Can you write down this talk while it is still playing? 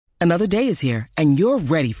Another day is here, and you're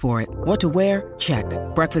ready for it. What to wear? Check.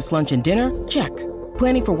 Breakfast, lunch, and dinner? Check.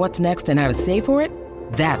 Planning for what's next and how to save for it?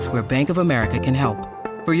 That's where Bank of America can help.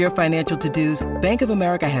 For your financial to-dos, Bank of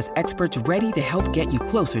America has experts ready to help get you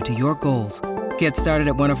closer to your goals. Get started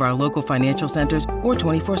at one of our local financial centers or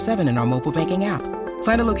 24/7 in our mobile banking app.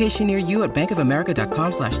 Find a location near you at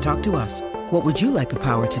bankofamerica.com/talktous. What would you like the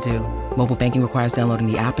power to do? Mobile banking requires downloading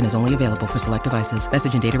the app and is only available for select devices.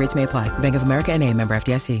 Message and data rates may apply. Bank of America N.A., member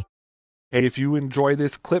FDIC. Hey, if you enjoy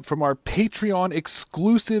this clip from our Patreon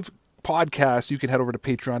exclusive podcast, you can head over to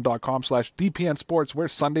patreon.com/DPN Sports, where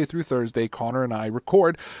Sunday through Thursday, Connor and I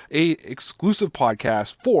record a exclusive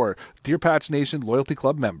podcast for Dear Pats Nation Loyalty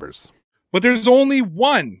Club members. But there's only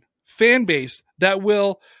one fan base that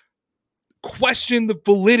will question the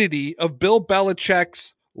validity of Bill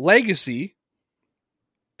Belichick's legacy,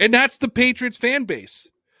 and that's the Patriots fan base.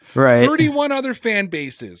 Right. 31 other fan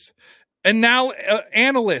bases. And now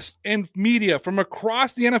analysts and media from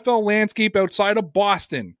across the NFL landscape outside of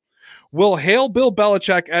Boston will hail Bill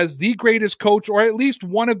Belichick as the greatest coach, or at least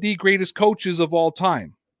one of the greatest coaches of all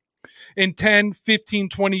time in 10, 15,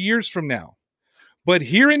 20 years from now. But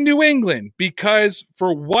here in New England, because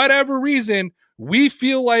for whatever reason, we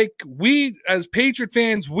feel like we, as Patriot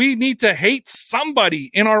fans, we need to hate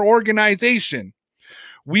somebody in our organization.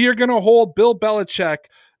 We are going to hold Bill Belichick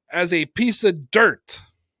as a piece of dirt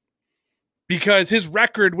because his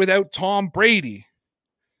record without Tom Brady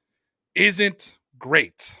isn't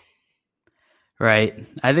great. Right.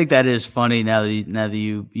 I think that is funny now that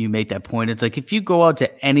you make that point. It's like if you go out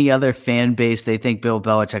to any other fan base, they think Bill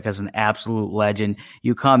Belichick is an absolute legend.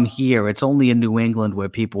 You come here, it's only in New England where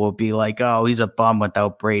people will be like, oh, he's a bum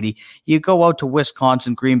without Brady. You go out to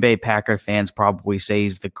Wisconsin, Green Bay Packer fans probably say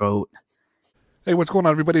he's the GOAT. Hey, what's going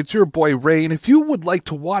on, everybody? It's your boy, Ray, and if you would like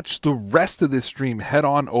to watch the rest of this stream, head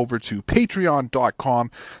on over to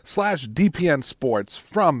patreon.com/DPN Sports.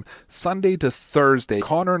 From Sunday to Thursday,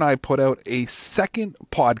 Connor and I put out a second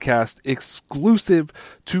podcast exclusive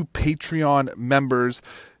to Patreon members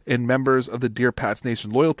and members of the Dear Pats Nation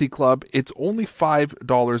Loyalty Club. It's only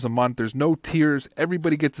 $5 a month. There's no tiers.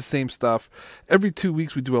 Everybody gets the same stuff. Every 2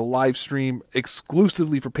 weeks, we do a live stream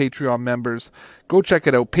exclusively for Patreon members. Go check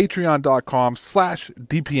it out,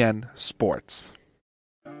 patreon.com/DPN Sports.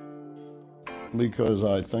 Because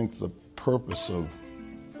I think the purpose of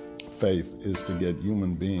faith is to get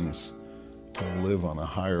human beings to live on a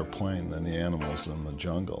higher plane than the animals in the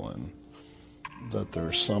jungle, and that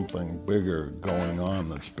there's something bigger going on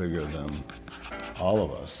that's bigger than all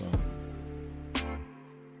of us.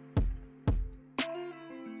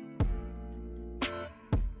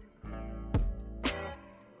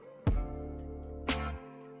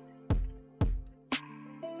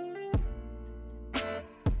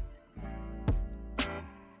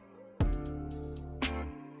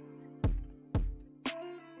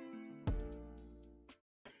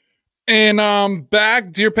 And I'm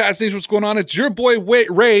back. Dear Pats Nation, what's going on? It's your boy,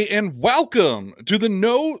 Ray, and welcome to the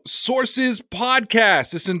No Sources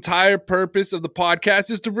podcast. This entire purpose of the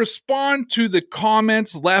podcast is to respond to the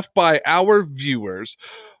comments left by our viewers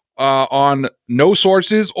on No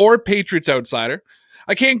Sources or Patriots Outsider.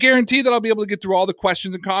 I can't guarantee that I'll be able to get through all the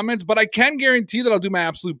questions and comments, but I can guarantee that I'll do my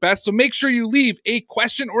absolute best. So make sure you leave a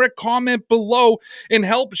question or a comment below and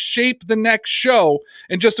help shape the next show.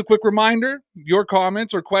 And just a quick reminder, your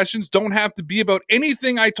comments or questions don't have to be about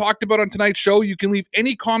anything I talked about on tonight's show. You can leave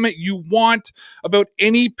any comment you want about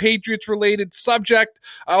any Patriots-related subject.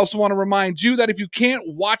 I also want to remind you that if you can't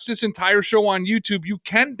watch this entire show on YouTube, you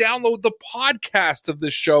can download the podcast of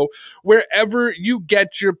this show wherever you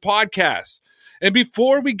get your podcasts. And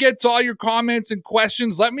before we get to all your comments and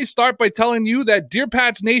questions, let me start by telling you that Dear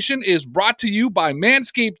Pats Nation is brought to you by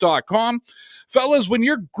Manscaped.com. Fellas, when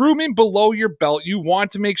you're grooming below your belt, you want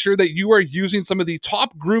to make sure that you are using some of the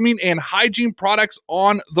top grooming and hygiene products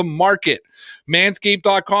on the market.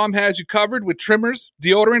 Manscaped.com has you covered with trimmers,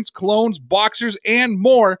 deodorants, colognes, boxers, and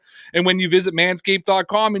more. And when you visit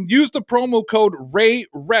Manscaped.com and use the promo code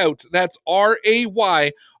RAYROUT, that's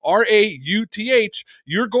RAYRAUTH,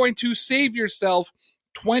 you're going to save yourself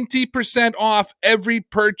 20% off every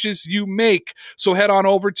purchase you make. So head on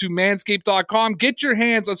over to manscaped.com, get your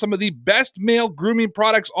hands on some of the best male grooming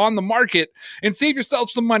products on the market, and save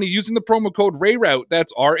yourself some money using the promo code RAYROUT.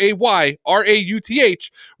 That's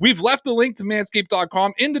RAYRAUTH. We've left a link to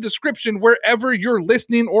manscaped.com in the description wherever you're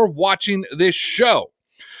listening or watching this show.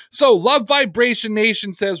 So, Love Vibration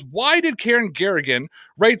Nation says, why did Karen Garrigan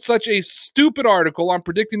write such a stupid article on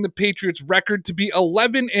predicting the Patriots' record to be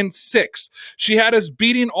 11-6? She had us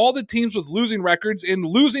beating all the teams with losing records and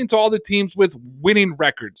losing to all the teams with winning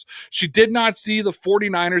records. She did not see the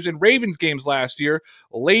 49ers and Ravens games last year.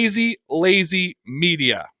 Lazy, lazy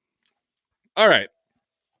media. All right.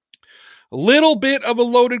 A little bit of a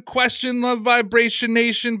loaded question, Love Vibration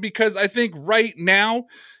Nation, because I think right now,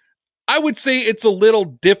 I would say it's a little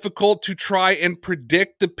difficult to try and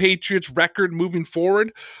predict the Patriots' record moving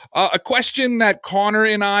forward. A question that Connor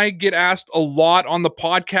and I get asked a lot on the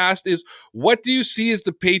podcast is, what do you see as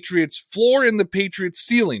the Patriots' floor and the Patriots'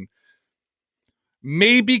 ceiling?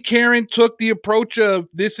 Maybe Karen took the approach of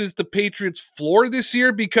this is the Patriots' floor this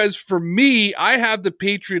year, because for me, I have the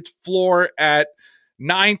Patriots' floor at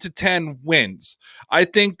 9 to 10 wins. I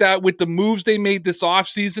think that with the moves they made this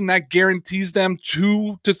offseason, that guarantees them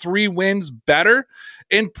 2 to 3 wins better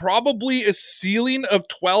and probably a ceiling of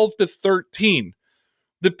 12 to 13.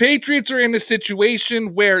 The Patriots are in a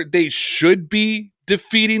situation where they should be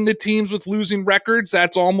defeating the teams with losing records.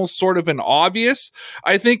 That's almost sort of an obvious.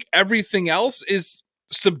 I think everything else is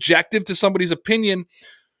subjective to somebody's opinion.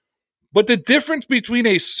 But the difference between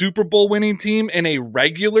a Super Bowl winning team and a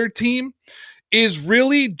regular team is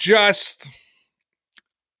really just,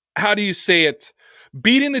 how do you say it?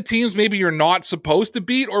 Beating the teams maybe you're not supposed to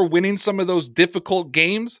beat, or winning some of those difficult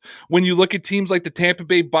games. When you look at teams like the Tampa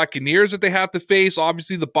Bay Buccaneers that they have to face,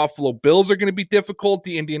 obviously the Buffalo Bills are going to be difficult.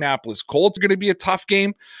 The Indianapolis Colts are going to be a tough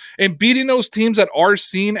game. And beating those teams that are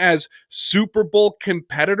seen as Super Bowl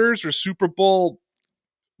competitors or Super Bowl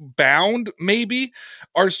bound maybe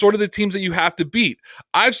are sort of the teams that you have to beat.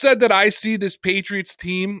 I've said that I see this Patriots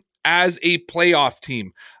team as a playoff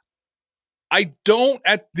team. I don't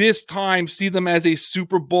at this time see them as a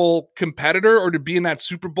Super Bowl competitor or to be in that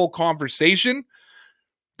Super Bowl conversation.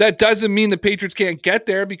 That doesn't mean the Patriots can't get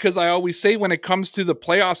there, because I always say when it comes to the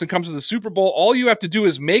playoffs and comes to the Super Bowl, all you have to do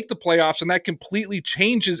is make the playoffs, and that completely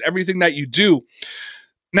changes everything that you do.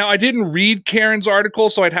 Now, I didn't read Karen's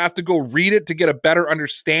article, so I'd have to go read it to get a better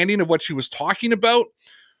understanding of what she was talking about.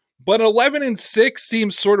 But 11-6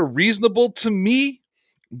 seems sort of reasonable to me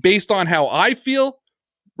based on how I feel,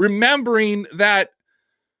 remembering that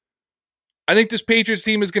I think this Patriots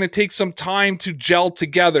team is going to take some time to gel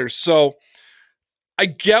together. So I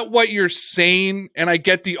get what you're saying, and I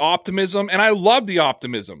get the optimism, and I love the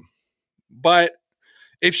optimism. But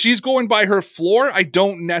if she's going by her floor, I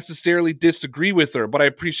don't necessarily disagree with her, but I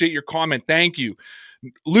appreciate your comment. Thank you.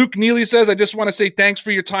 Luke Neely says, I just want to say thanks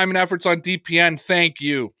for your time and efforts on DPN. Thank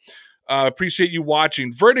you. Appreciate you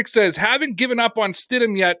watching. Verdict says, haven't given up on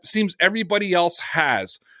Stidham yet. Seems everybody else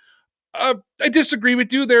has. I disagree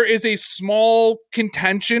with you. There is a small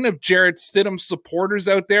contention of Jarrett Stidham supporters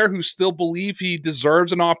out there who still believe he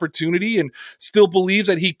deserves an opportunity and still believes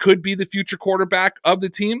that he could be the future quarterback of the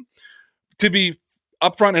team. To be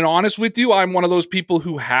upfront and honest with you, I'm one of those people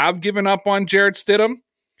who have given up on Jarrett Stidham.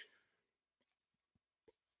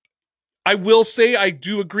 I will say I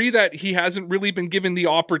do agree that he hasn't really been given the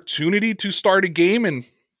opportunity to start a game, and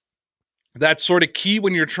that's sort of key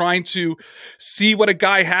when you're trying to see what a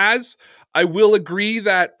guy has. I will agree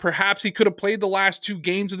that perhaps he could have played the last 2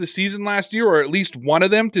 games of the season last year, or at least one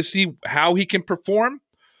of them, to see how he can perform.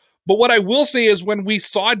 But what I will say is when we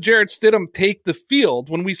saw Jarrett Stidham take the field,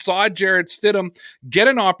 when we saw Jarrett Stidham get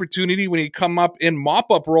an opportunity when he come up in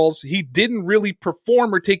mop-up roles, he didn't really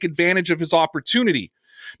perform or take advantage of his opportunity.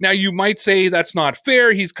 Now, you might say that's not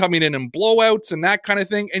fair. He's coming in blowouts and that kind of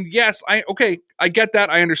thing. And yes, I get that.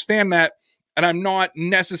 I understand that. And I'm not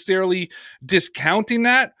necessarily discounting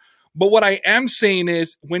that. But what I am saying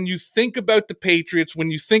is when you think about the Patriots, when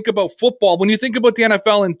you think about football, when you think about the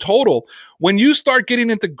NFL in total, when you start getting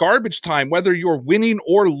into garbage time, whether you're winning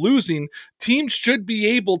or losing, teams should be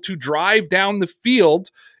able to drive down the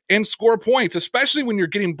field and score points, especially when you're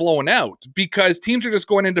getting blown out, because teams are just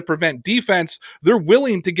going in to prevent defense. They're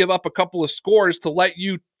willing to give up a couple of scores to let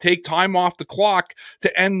you take time off the clock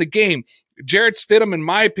to end the game. Jarrett Stidham, in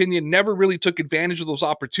my opinion, never really took advantage of those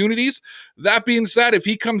opportunities. That being said, if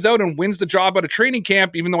he comes out and wins the job out of training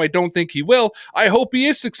camp, even though I don't think he will, I hope he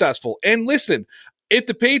is successful. And listen, if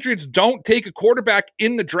the Patriots don't take a quarterback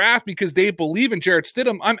in the draft because they believe in Jarrett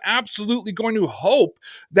Stidham, I'm absolutely going to hope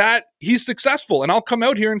that he's successful. And I'll come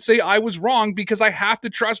out here and say I was wrong because I have to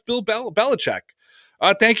trust Bill Belichick.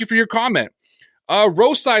 Thank you for your comment.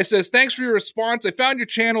 Rosai says, thanks for your response. I found your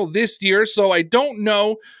channel this year, so I don't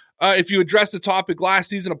know if you addressed the topic last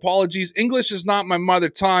season. Apologies. English is not my mother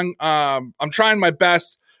tongue. I'm trying my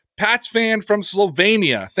best. Pat's fan from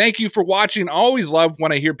Slovenia. Thank you for watching. I always love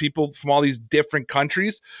when I hear people from all these different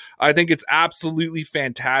countries. I think it's absolutely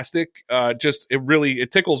fantastic.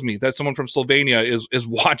 It tickles me that someone from Slovenia is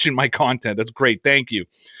watching my content. That's great. Thank you.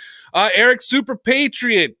 Eric Super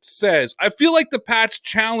Patriot says, I feel like the Pats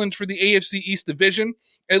challenge for the AFC East division,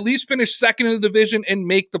 at least finish second in the division and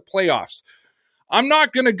make the playoffs. I'm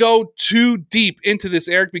not going to go too deep into this,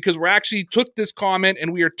 Eric, because we actually took this comment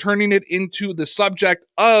and we are turning it into the subject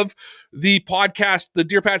of the podcast, the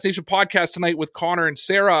Dear Pats Nation podcast tonight with Connor and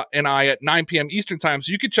Sarah and I at 9 p.m. Eastern time.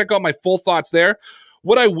 So you can check out my full thoughts there.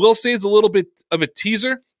 What I will say is a little bit of a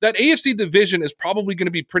teaser. That AFC division is probably going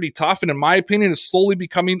to be pretty tough, and in my opinion, is slowly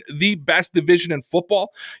becoming the best division in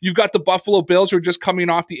football. You've got the Buffalo Bills who are just coming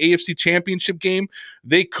off the AFC Championship game.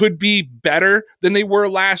 They could be better than they were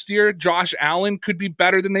last year. Josh Allen could be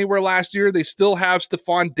better than they were last year. They still have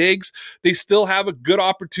Stephon Diggs. They still have a good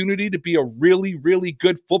opportunity to be a really, really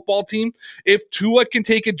good football team. If Tua can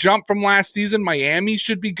take a jump from last season, Miami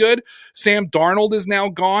should be good. Sam Darnold is now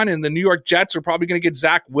gone, and the New York Jets are probably going to get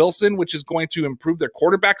Zach Wilson, which is going to improve their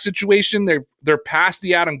quarterback situation. They're past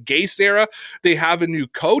the Adam Gase era. They have a new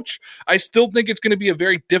coach. I still think it's going to be a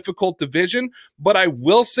very difficult division, but I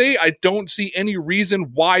will say I don't see any reason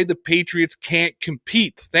why the Patriots can't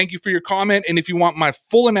compete. Thank you for your comment, and if you want my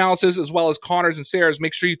full analysis as well as Connor's and Sarah's,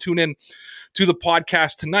 make sure you tune in to the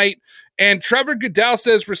podcast tonight. And Trevor Goodell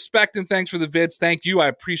says, respect and thanks for the vids. Thank you. I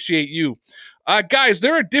appreciate you. Guys,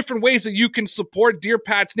 there are different ways that you can support Dear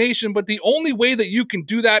Pats Nation, but the only way that you can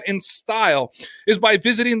do that in style is by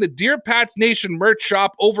visiting the Dear Pats Nation merch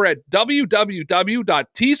shop over at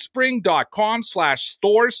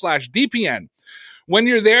www.teespring.com/store/DPN. When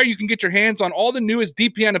you're there, you can get your hands on all the newest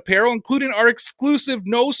DPN apparel, including our exclusive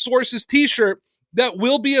No Sources t-shirt that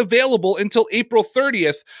will be available until April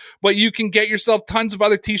 30th, but you can get yourself tons of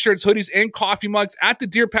other t-shirts, hoodies, and coffee mugs at the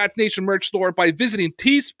Dear Pats Nation merch store by visiting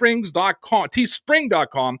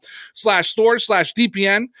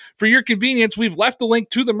teespring.com/store/DPN. For your convenience, we've left the link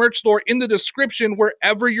to the merch store in the description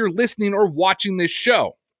wherever you're listening or watching this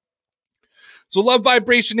show. So Love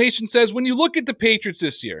Vibration Nation says, when you look at the Patriots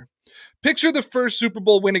this year, picture the first Super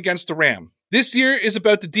Bowl win against the Rams. This year is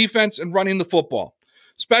about the defense and running the football,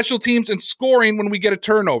 special teams, and scoring when we get a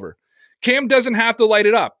turnover. Cam doesn't have to light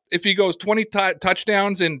it up. If he goes 20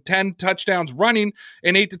 touchdowns and 10 touchdowns running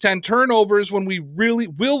and 8 to 10 turnovers, when we really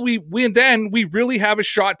have a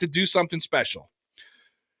shot to do something special.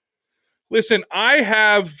 Listen, I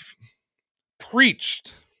have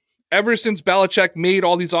preached ever since Belichick made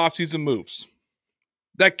all these offseason moves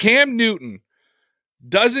that Cam Newton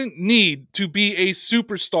doesn't need to be a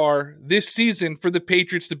superstar this season for the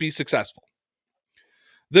Patriots to be successful.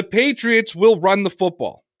 The Patriots will run the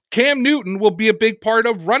football. Cam Newton will be a big part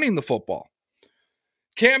of running the football.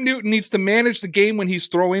 Cam Newton needs to manage the game when he's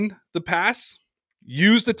throwing the pass,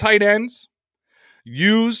 use the tight ends,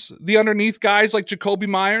 use the underneath guys like Jacoby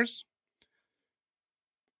Myers.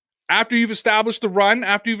 After you've established the run,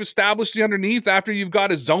 after you've established the underneath, after you've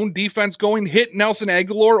got a zone defense going, hit Nelson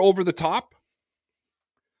Aguilar over the top.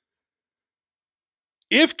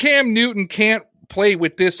 If Cam Newton can't play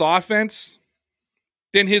with this offense,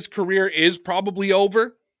 then his career is probably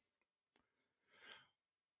over.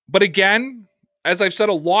 But again, as I've said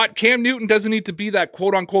a lot, Cam Newton doesn't need to be that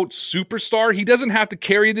quote-unquote superstar. He doesn't have to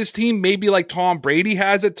carry this team maybe like Tom Brady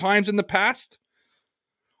has at times in the past.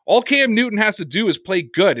 All Cam Newton has to do is play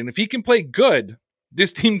good. And if he can play good,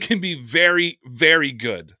 this team can be very, very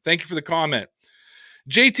good. Thank you for the comment.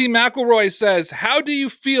 JT McElroy says, how do you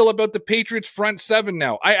feel about the Patriots front seven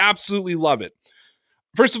now? I absolutely love it.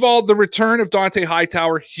 First of all, the return of Dante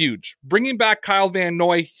Hightower, huge. Bringing back Kyle Van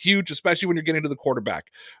Noy, huge, especially when you're getting to the quarterback.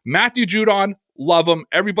 Matthew Judon, love him.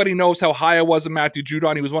 Everybody knows how high I was of Matthew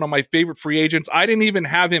Judon. He was one of my favorite free agents. I didn't even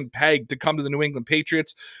have him pegged to come to the New England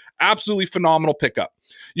Patriots. Absolutely phenomenal pickup.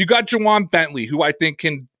 You got Juwan Bentley, who I think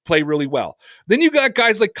can play really well. Then you got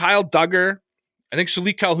guys like Kyle Duggar. I think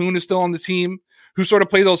Shalik Calhoun is still on the team, who sort of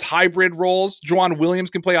play those hybrid roles. Juwan Williams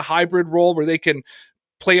can play a hybrid role where they can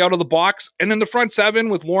play out of the box. And then the front seven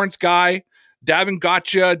with Lawrence Guy, Davin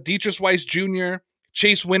Gotcha, Dietrich Weiss Jr.,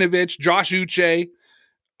 Chase Winovich, Josh Uche,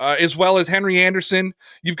 as well as Henry Anderson.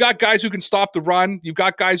 You've got guys who can stop the run. You've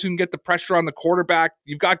got guys who can get the pressure on the quarterback.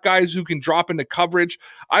 You've got guys who can drop into coverage.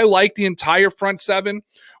 I like the entire front seven.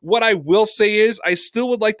 What I will say is I still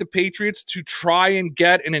would like the Patriots to try and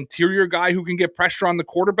get an interior guy who can get pressure on the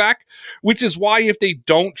quarterback, which is why if they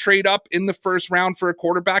don't trade up in the first round for a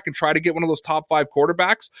quarterback and try to get one of those top 5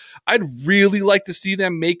 quarterbacks, I'd really like to see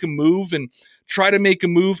them make a move and try to make a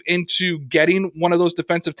move into getting one of those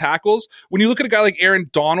defensive tackles. When you look at a guy like Aaron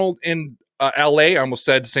Donald in LA, I almost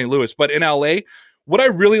said St. Louis, but in LA, What I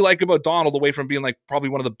really like about Donald, away from being like probably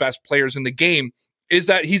one of the best players in the game, is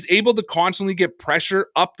that he's able to constantly get pressure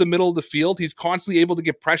up the middle of the field. He's constantly able to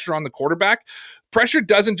get pressure on the quarterback. Pressure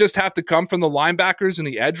doesn't just have to come from the linebackers and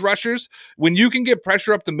the edge rushers. When you can get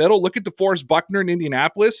pressure up the middle, look at DeForest Buckner in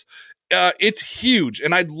Indianapolis. It's huge,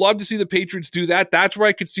 and I'd love to see the Patriots do that. That's where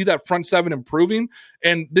I could see that front seven improving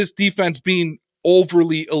and this defense being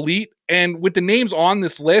overly elite. And with the names on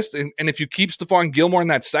this list, and if you keep Stephon Gilmore in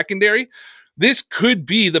that secondary, this could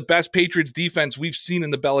be the best Patriots defense we've seen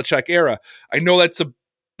in the Belichick era. I know that's a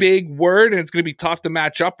big word, and it's going to be tough to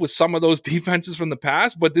match up with some of those defenses from the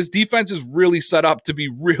past, but this defense is really set up to be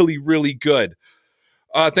really, really good.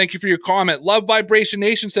 Thank you for your comment. Love Vibration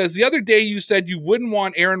Nation says, the other day you said you wouldn't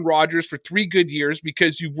want Aaron Rodgers for 3 good years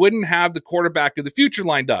because you wouldn't have the quarterback of the future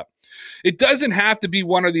lined up. It doesn't have to be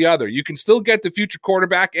one or the other. You can still get the future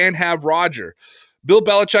quarterback and have Rodgers. Bill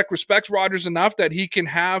Belichick respects Rodgers enough that he can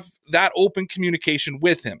have that open communication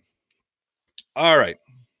with him. All right.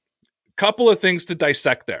 Couple of things to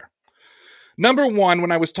dissect there. Number one,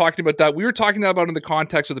 when I was talking about that, we were talking about in the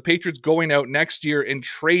context of the Patriots going out next year and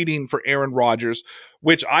trading for Aaron Rodgers,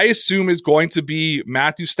 which I assume is going to be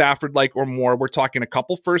Matthew Stafford-like or more. We're talking a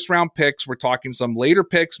couple first-round picks. We're talking some later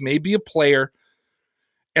picks, maybe a player.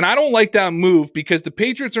 And I don't like that move because the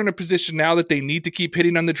Patriots are in a position now that they need to keep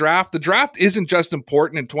hitting on the draft. The draft isn't just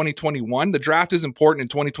important in 2021. The draft is important in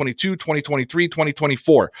 2022, 2023,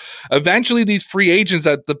 2024. Eventually, these free agents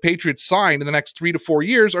that the Patriots signed in the next 3 to 4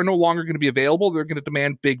 years are no longer going to be available. They're going to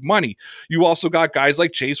demand big money. You also got guys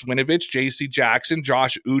like Chase Winovich, J.C. Jackson,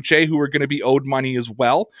 Josh Uche, who are going to be owed money as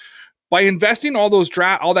well. By investing all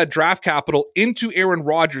that draft capital into Aaron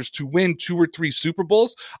Rodgers to win 2 or 3 Super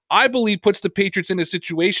Bowls, I believe puts the Patriots in a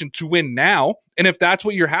situation to win now. And if that's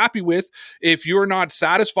what you're happy with, if you're not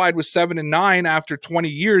satisfied with 7-9 after 20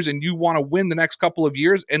 years and you want to win the next couple of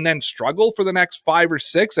years and then struggle for the next 5 or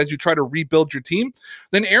 6 as you try to rebuild your team,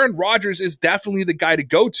 then Aaron Rodgers is definitely the guy to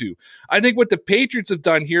go to. I think what the Patriots have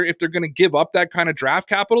done here, if they're going to give up that kind of draft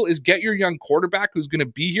capital, is get your young quarterback who's going to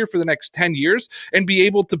be here for the next 10 years and be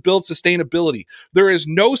able to build sustainability. There is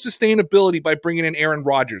no sustainability by bringing in Aaron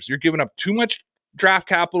Rodgers. You're giving up too much draft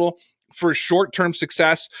capital for short-term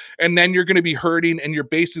success, and then you're going to be hurting, and you're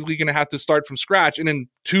basically going to have to start from scratch. And in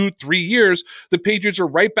 2-3 years, the Patriots are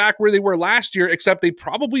right back where they were last year, except they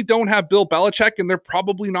probably don't have Bill Belichick, and they're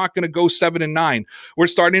probably not going to go 7-9. We're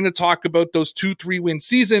starting to talk about those 2-3 win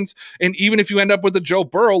seasons, and even if you end up with a Joe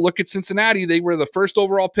Burrow, look at Cincinnati. They were the 1st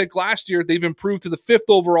overall pick last year. They've improved to the 5th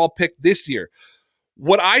overall pick this year.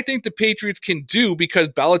 What I think the Patriots can do, because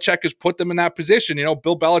Belichick has put them in that position,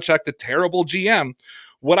 Bill Belichick, the terrible GM,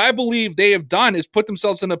 what I believe they have done is put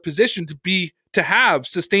themselves in a position to have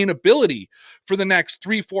sustainability for the next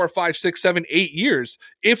 3, 4, 5, 6, 7, 8 years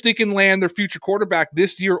if they can land their future quarterback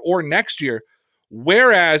this year or next year.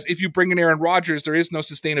 Whereas if you bring in Aaron Rodgers, there is no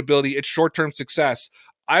sustainability. It's short-term success.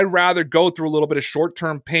 I'd rather go through a little bit of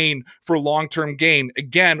short-term pain for long-term gain.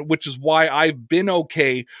 Again, which is why I've been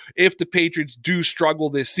okay if the Patriots do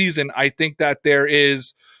struggle this season. I think that there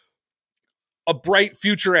is a bright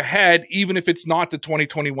future ahead, even if it's not the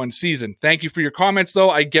 2021 season. Thank you for your comments,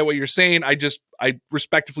 though. I get what you're saying. I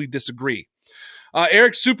respectfully disagree.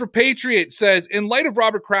 Eric Super Patriot says, in light of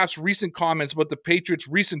Robert Kraft's recent comments about the Patriots'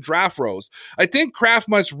 recent draft rows, I think Kraft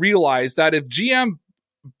must realize that if GM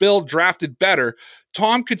Bill drafted better,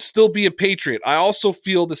 Tom could still be a Patriot. I also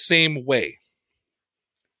feel the same way.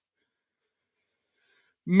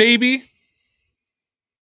 Maybe.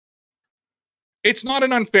 It's not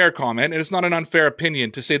an unfair comment, and it's not an unfair opinion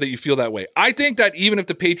to say that you feel that way. I think that even if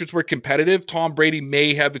the Patriots were competitive, Tom Brady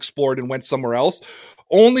may have explored and went somewhere else,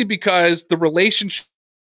 only because the relationship.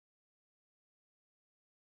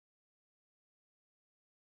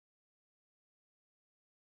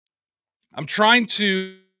 I'm trying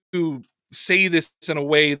to say this in a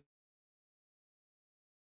way.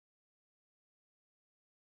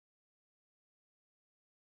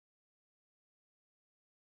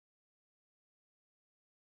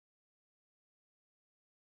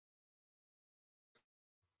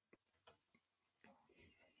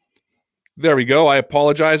 There we go. I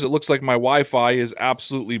apologize. It looks like my Wi-Fi is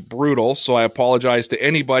absolutely brutal, so I apologize to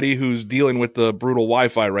anybody who's dealing with the brutal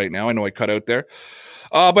Wi-Fi right now. I know I cut out there.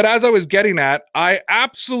 But as I was getting at, I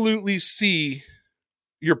absolutely see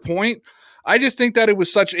your point. I just think that it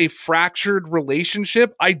was such a fractured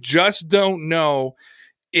relationship. I just don't know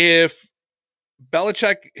if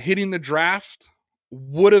Belichick hitting the draft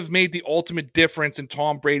would have made the ultimate difference in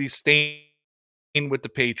Tom Brady staying with the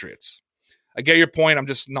Patriots. I get your point. I'm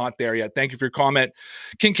just not there yet. Thank you for your comment.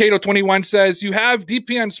 Kinkado21 says, you have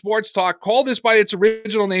DPN Sports Talk. Call this by its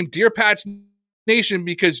original name, Dear Pats Nation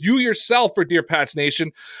because you yourself are Dear Pats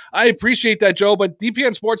Nation. I appreciate that, Joe, but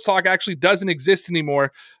DPN Sports Talk actually doesn't exist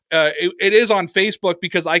anymore. It is on Facebook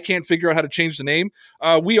because I can't figure out how to change the name.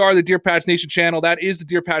 We are the Dear Pats Nation channel. That is the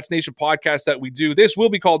Dear Pats Nation podcast that we do. This will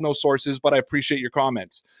be called No Sources, but I appreciate your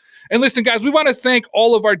comments. And listen, guys, we want to thank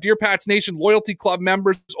all of our Dear Pats Nation Loyalty Club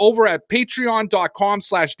members over at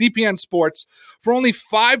patreon.com/DPN Sports. For only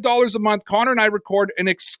 $5 a month, Connor and I record an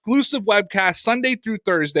exclusive webcast Sunday through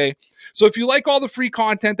Thursday. So if you like all the free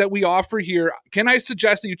content that we offer here, can I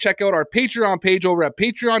suggest that you check out our Patreon page over at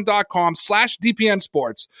patreon.com/DPN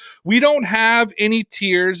Sports. We don't have any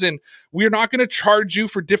tiers, and we're not going to charge you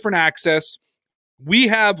for different access. We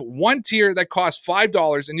have one tier that costs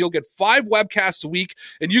 $5, and you'll get 5 webcasts a week,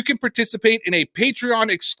 and you can participate in a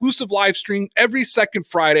Patreon exclusive live stream every second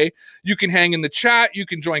Friday. You can hang in the chat. You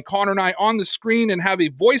can join Connor and I on the screen and have a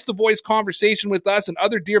voice-to-voice conversation with us and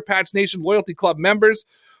other Dear Pats Nation Loyalty Club members.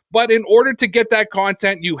 But in order to get that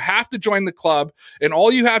content, you have to join the club, and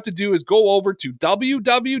all you have to do is go over to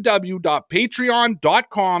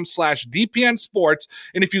www.patreon.com/DPN Sports.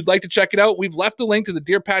 And if you'd like to check it out, we've left a link to the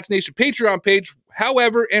Dear Pats Nation Patreon page,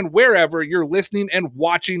 however and wherever you're listening and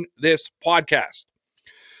watching this podcast.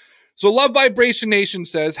 So Love Vibration Nation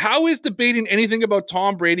says, how is debating anything about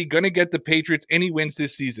Tom Brady going to get the Patriots any wins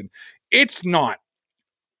this season? It's not.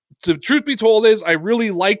 The truth be told is I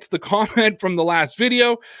really liked the comment from the last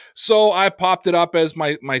video, so I popped it up as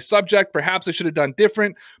my subject. Perhaps I should have done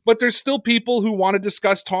different, but there's still people who want to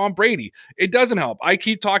discuss Tom Brady. It doesn't help. I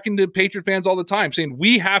keep talking to Patriot fans all the time saying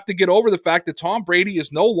we have to get over the fact that Tom Brady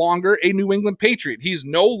is no longer a New England Patriot. He's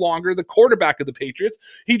no longer the quarterback of the Patriots.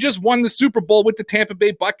 He just won the Super Bowl with the Tampa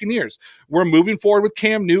Bay Buccaneers. We're moving forward with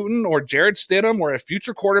Cam Newton or Jarrett Stidham or a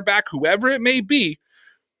future quarterback, whoever it may be.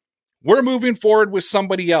 We're moving forward with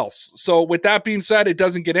somebody else. So with that being said, it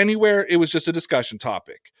doesn't get anywhere. It was just a discussion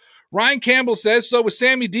topic. Ryan Campbell says, so with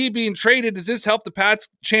Sammy D being traded, does this help the Pats'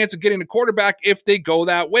 chance of getting a quarterback if they go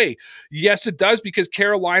that way? Yes, it does, because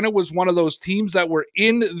Carolina was one of those teams that were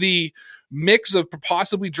in the mix of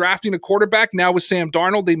possibly drafting a quarterback. Now with Sam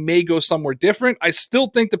Darnold, they may go somewhere different. I still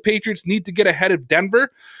think the Patriots need to get ahead of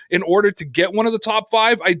Denver in order to get one of the top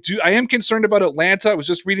 5. I am concerned about Atlanta. I was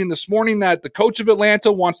just reading this morning that the coach of Atlanta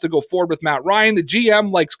wants to go forward with Matt Ryan. The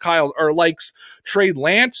GM likes Trey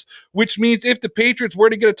Lance, which means if the Patriots were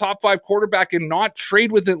to get a top 5 quarterback and not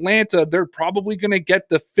trade with Atlanta, they're probably going to get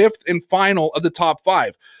the 5th and final of the top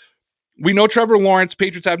 5. We know Trevor Lawrence,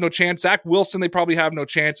 Patriots have no chance. Zach Wilson, they probably have no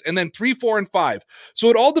chance. And then 3, 4, and 5.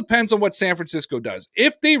 So it all depends on what San Francisco does.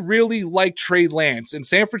 If they really like Trey Lance and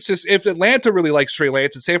if Atlanta really likes Trey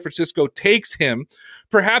Lance and San Francisco takes him,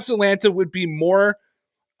 perhaps Atlanta would be more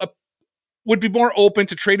open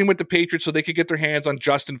to trading with the Patriots so they could get their hands on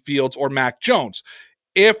Justin Fields or Mac Jones.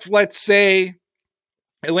 If, let's say,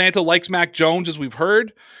 Atlanta likes Mac Jones, as we've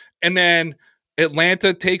heard, and then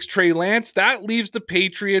Atlanta takes Trey Lance, that leaves the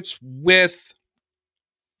Patriots with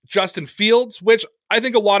Justin Fields, which I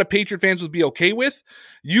think a lot of Patriot fans would be okay with.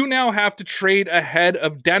 You now have to trade ahead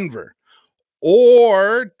of Denver.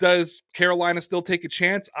 Or does Carolina still take a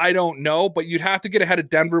chance? I don't know, but you'd have to get ahead of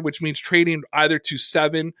Denver, which means trading either to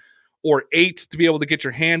 7 or 8 to be able to get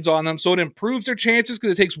your hands on them. So it improves their chances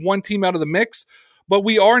because it takes one team out of the mix. But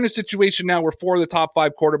we are in a situation now where 4 of the top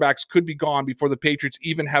 5 quarterbacks could be gone before the Patriots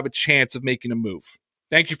even have a chance of making a move.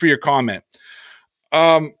 Thank you for your comment.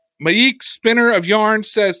 Maik Spinner of Yarn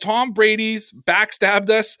says, Tom Brady's backstabbed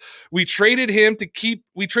us. We traded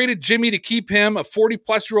Jimmy to keep him, a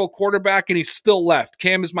 40-plus-year-old quarterback, and he's still left.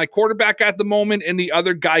 Cam is my quarterback at the moment, and the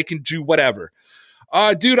other guy can do whatever.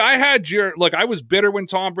 Dude, I was bitter when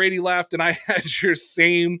Tom Brady left, and I had your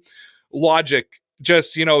same logic.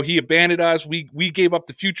 Just, he abandoned us. We gave up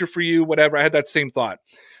the future for you, whatever. I had that same thought.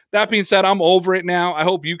 That being said, I'm over it now. I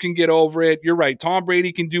hope you can get over it. You're right. Tom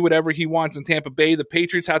Brady can do whatever he wants in Tampa Bay. The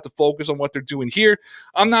Patriots have to focus on what they're doing here.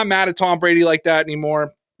 I'm not mad at Tom Brady like that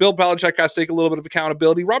anymore. Bill Belichick has to take a little bit of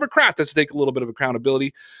accountability. Robert Kraft has to take a little bit of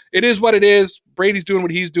accountability. It is what it is. Brady's doing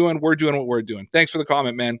what he's doing. We're doing what we're doing. Thanks for the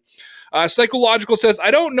comment, man. Psychological says,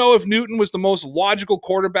 I don't know if Newton was the most logical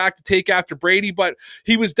quarterback to take after Brady, but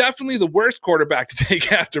he was definitely the worst quarterback to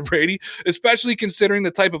take after Brady, especially considering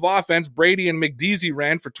the type of offense Brady and McDeasy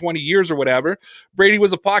ran for 20 years or whatever. Brady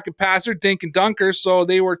was a pocket passer, dink and dunker, so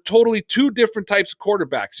they were totally 2 different types of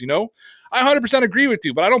quarterbacks, I 100% agree with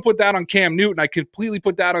you, but I don't put that on Cam Newton. I completely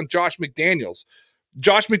put that on Josh McDaniels.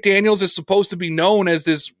 Josh McDaniels is supposed to be known as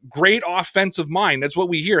this great offensive mind. That's what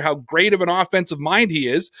we hear, how great of an offensive mind he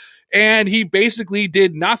is. And he basically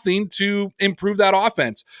did nothing to improve that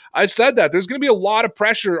offense. I said that there's going to be a lot of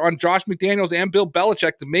pressure on Josh McDaniels and Bill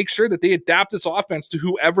Belichick to make sure that they adapt this offense to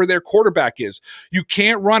whoever their quarterback is. You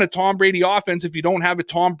can't run a Tom Brady offense if you don't have a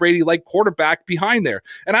Tom Brady-like quarterback behind there.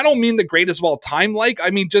 And I don't mean the greatest of all time I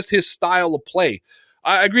mean just his style of play.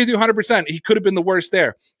 I agree with you 100%. He could have been the worst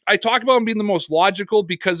there. I talk about him being the most logical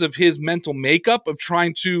because of his mental makeup of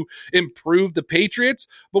trying to improve the Patriots.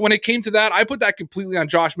 But when it came to that, I put that completely on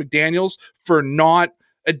Josh McDaniels for not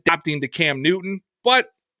adapting to Cam Newton. But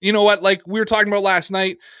you know what? Like we were talking about last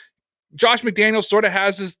night, Josh McDaniels sort of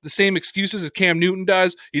has the same excuses as Cam Newton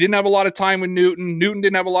does. He didn't have a lot of time with Newton. Newton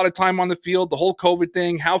didn't have a lot of time on the field. The whole COVID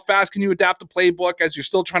thing. How fast can you adapt the playbook as you're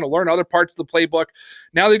still trying to learn other parts of the playbook?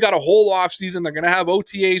 Now they've got a whole offseason. They're going to have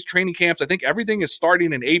OTAs, training camps. I think everything is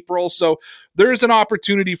starting in April. So there's an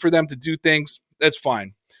opportunity for them to do things. That's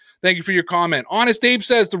fine. Thank you for your comment. Honest Abe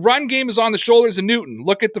says, the run game is on the shoulders of Newton.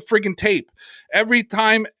 Look at the friggin' tape. Every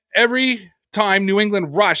time New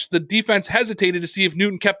England rushed, the defense hesitated to see if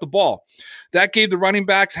Newton kept the ball. That gave the running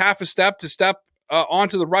backs half a step to step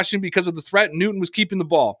onto the rushing because of the threat. Newton was keeping the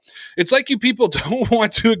ball. It's like you people don't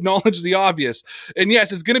want to acknowledge the obvious. And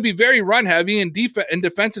yes, it's going to be very run heavy and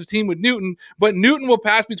defensive team with Newton, but Newton will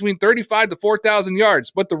pass between 35 to 4,000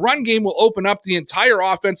 yards. But the run game will open up the entire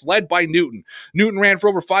offense led by Newton. Newton ran for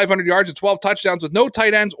over 500 yards and 12 touchdowns with no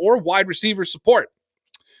tight ends or wide receiver support.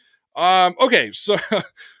 Okay,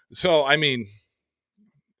 so, I mean,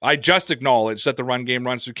 I just acknowledged that the run game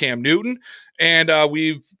runs through Cam Newton, and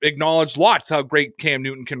we've acknowledged lots how great Cam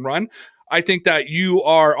Newton can run. I think that you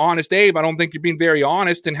are honest, Abe. I don't think you're being very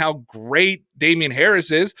honest in how great Damian Harris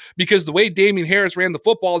is, because the way Damian Harris ran the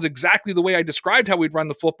football is exactly the way I described how he'd run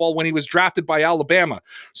the football when he was drafted by Alabama.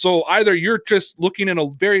 So either you're just looking in a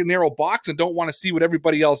very narrow box and don't want to see what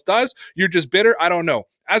everybody else does, you're just bitter, I don't know.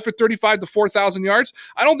 As for 35 to 4,000 yards,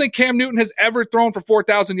 I don't think Cam Newton has ever thrown for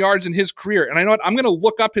 4,000 yards in his career. And I know what, I'm going to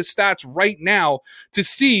look up his stats right now to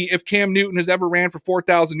see if Cam Newton has ever ran for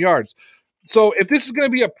 4,000 yards. So if this is going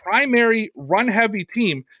to be a primary run-heavy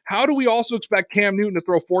team, how do we also expect Cam Newton to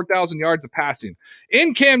throw 4,000 yards of passing?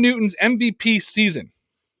 In Cam Newton's MVP season,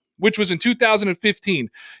 which was in 2015,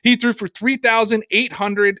 he threw for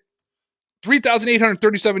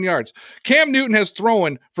 3,837 yards. Cam Newton has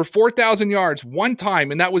thrown for 4,000 yards one time,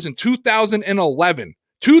 and that was in 2011.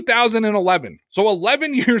 2011. So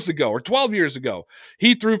 11 years ago or 12 years ago,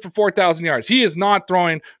 he threw for 4,000 yards. He is not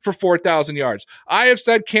throwing for 4,000 yards. I have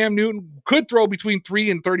said Cam Newton could throw between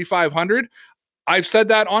 3 and 3,500. I've said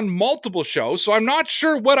that on multiple shows, so I'm not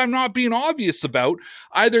sure what I'm not being obvious about.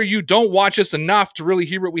 Either you don't watch us enough to really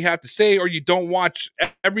hear what we have to say, or you don't watch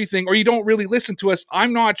everything, or you don't really listen to us.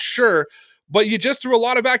 I'm not sure, but you just threw a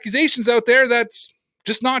lot of accusations out there that's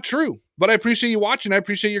just not true. But I appreciate you watching. I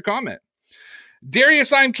appreciate your comment.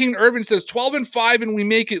 Darius I'm King Irvin says 12-5 and we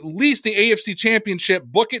make at least the AFC Championship.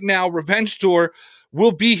 Book it now. Revenge tour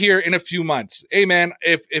will be here in a few months. Hey man,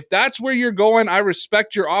 if that's where you're going, I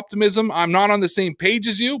respect your optimism. I'm not on the same page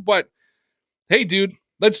as you, but hey dude,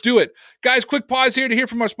 let's do it. Guys, quick pause here to hear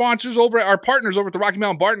from our sponsors our partners over at the Rocky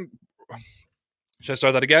Mountain Barber. Should I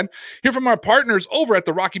start that again? Hear from our partners over at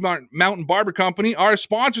the Rocky Mountain Barber Company, our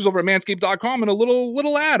sponsors over at manscaped.com, and a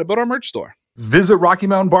little ad about our merch store. Visit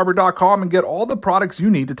RockyMountainBarber.com and get all the products you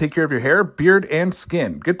need to take care of your hair, beard, and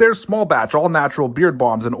skin. Get their small batch, all-natural beard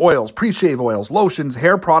balms and oils, pre-shave oils, lotions,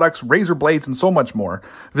 hair products, razor blades, and so much more.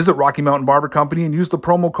 Visit Rocky Mountain Barber Company and use the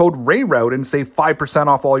promo code RAYROUTE and save 5%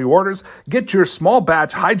 off all your orders. Get your small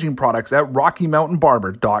batch hygiene products at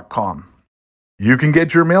RockyMountainBarber.com. You can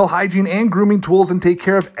get your male hygiene and grooming tools and take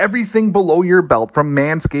care of everything below your belt from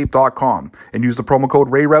manscaped.com. And use the promo code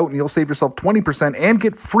RAYROUTE and you'll save yourself 20% and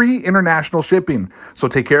get free international shipping. So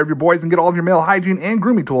take care of your boys and get all of your male hygiene and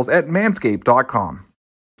grooming tools at manscaped.com.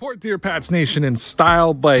 Support Dear Pats Nation in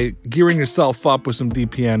style by gearing yourself up with some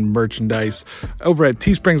DPN merchandise over at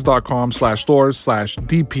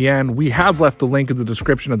teesprings.com/stores/DPN. We have left the link in the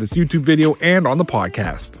description of this YouTube video and on the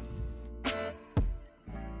podcast.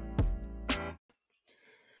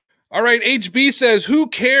 All right, HB says, who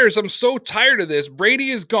cares? I'm so tired of this.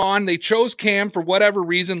 Brady is gone. They chose Cam for whatever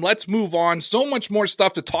reason. Let's move on. So much more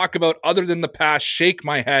stuff to talk about other than the past. Shake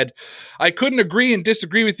my head. I couldn't agree and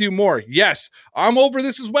disagree with you more. Yes, I'm over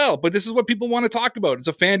this as well, but this is what people want to talk about. It's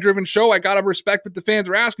a fan-driven show. I got to respect what the fans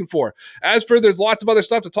are asking for. As for there's lots of other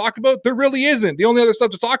stuff to talk about, there really isn't. The only other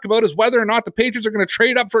stuff to talk about is whether or not the Patriots are going to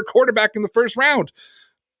trade up for a quarterback in the first round.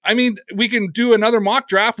 I mean, we can do another mock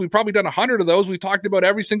draft. We've probably done 100 of those. We talked about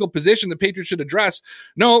every single position the Patriots should address.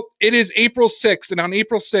 No, it is April 6th. And on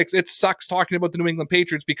April 6th, it sucks talking about the New England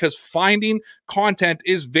Patriots because finding content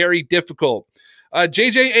is very difficult.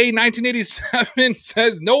 JJA 1987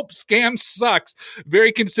 says, nope, scam sucks.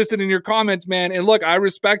 Very consistent in your comments, man. And look, I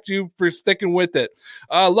respect you for sticking with it.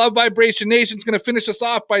 Love Vibration Nation's going to finish us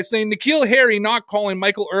off by saying N'Keal Harry not calling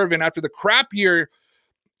Michael Irvin after the crap year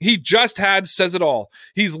he just had says it all.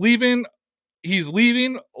 He's leaving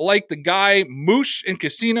like the guy Moosh in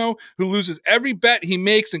Casino who loses every bet he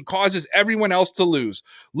makes and causes everyone else to lose.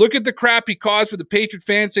 Look at the crap he caused for the Patriot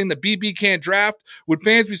fans saying that BB can't draft. Would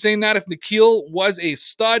fans be saying that if N'Keal was a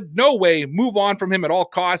stud? No way. Move on from him at all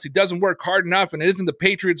costs. He doesn't work hard enough and it isn't the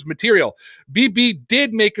Patriots' material. BB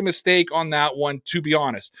did make a mistake on that one, to be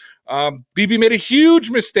honest. BB made a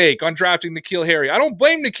huge mistake on drafting N'Keal Harry. I don't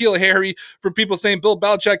blame N'Keal Harry for people saying Bill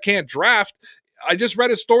Belichick can't draft. I just read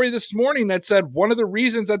a story this morning that said one of the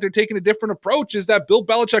reasons that they're taking a different approach is that Bill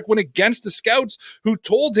Belichick went against the scouts who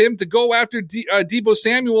told him to go after Deebo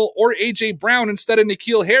Samuel or A.J. Brown instead of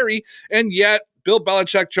N'Keal Harry, and yet Bill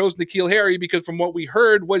Belichick chose N'Keal Harry because from what we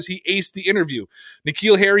heard was he aced the interview.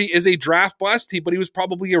 N'Keal Harry is a draft bust, but he was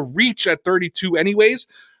probably a reach at 32 anyways.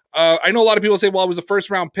 I know a lot of people say, well, it was a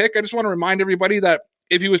first-round pick. I just want to remind everybody that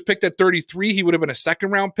if he was picked at 33, he would have been a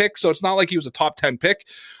second-round pick, so it's not like he was a top 10 pick.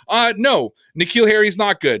 No, N'Keal Harry's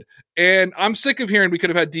not good. And I'm sick of hearing we could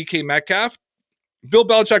have had DK Metcalf. Bill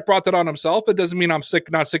Belichick brought that on himself. It doesn't mean I'm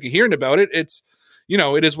not sick of hearing about it. It's,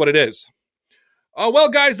 it is what it is. Well,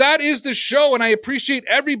 guys, that is the show, and I appreciate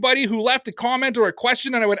everybody who left a comment or a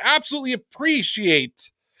question, and I would absolutely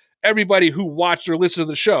appreciate everybody who watched or listened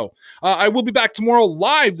to the show. I will be back tomorrow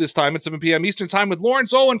live this time at 7 p.m. Eastern Time with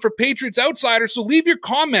Lawrence Owen for Patriots Outsider, so leave your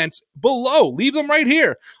comments below. Leave them right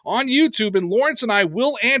here on YouTube, and Lawrence and I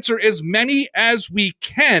will answer as many as we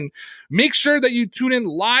can. Make sure that you tune in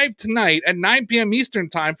live tonight at 9 p.m. Eastern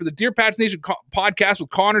Time for the Dear Pats Nation podcast with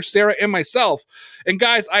Connor, Sarah, and myself. And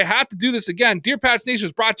guys, I have to do this again. Dear Pats Nation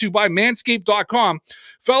is brought to you by Manscaped.com.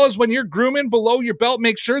 Fellas, when you're grooming below your belt,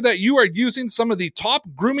 make sure that you are using some of the top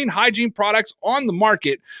grooming hygiene products on the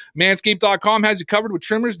market. Manscaped.com has you covered with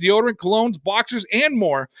trimmers, deodorant, colognes, boxers, and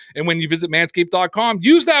more. And when you visit Manscaped.com,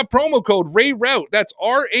 use that promo code RAYROUT. That's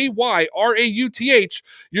RAYRAUTH.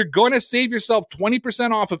 You're going to save yourself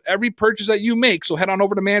 20% off of every purchase that you make. So head on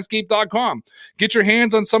over to Manscaped.com. Get your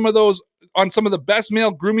hands on some of the best male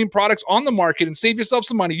grooming products on the market and save yourself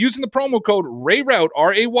some money using the promo code RAYROUT,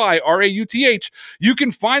 RAYRAUTH. You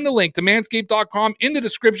can find the link to manscaped.com in the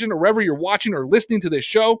description or wherever you're watching or listening to this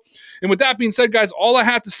show. And with that being said, guys, all I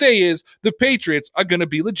have to say is the Patriots are going to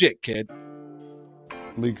be legit, kid.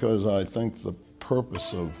 Because I think the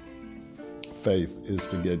purpose of faith is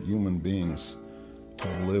to get human beings to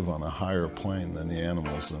live on a higher plane than the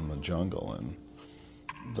animals in the jungle, and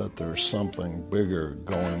that there's something bigger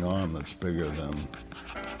going on that's bigger than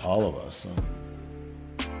all of us.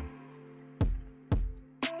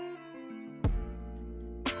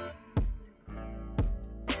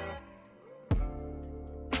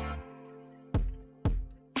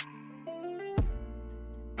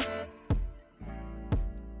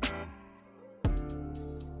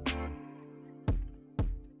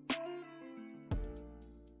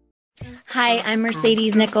 Hi, I'm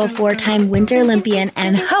Mercedes Nichol, four-time Winter Olympian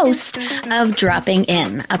and host of Dropping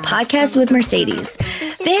In, a podcast with Mercedes.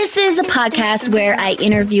 This is a podcast where I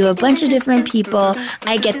interview a bunch of different people.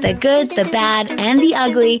 I get the good, the bad, and the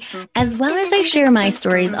ugly, as well as I share my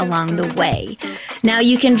stories along the way. Now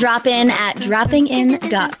you can drop in at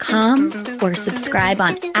droppingin.com or subscribe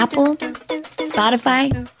on Apple,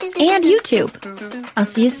 Spotify, and YouTube. I'll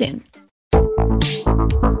see you soon.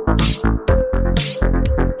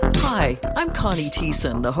 Hi, I'm Connie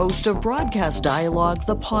Thiessen, the host of Broadcast Dialogue,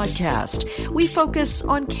 the podcast. We focus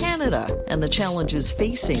on Canada and the challenges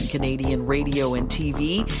facing Canadian radio and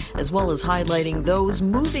TV, as well as highlighting those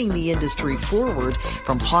moving the industry forward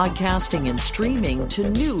from podcasting and streaming to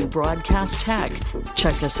new broadcast tech.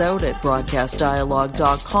 Check us out at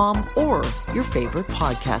broadcastdialogue.com or your favorite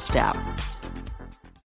podcast app.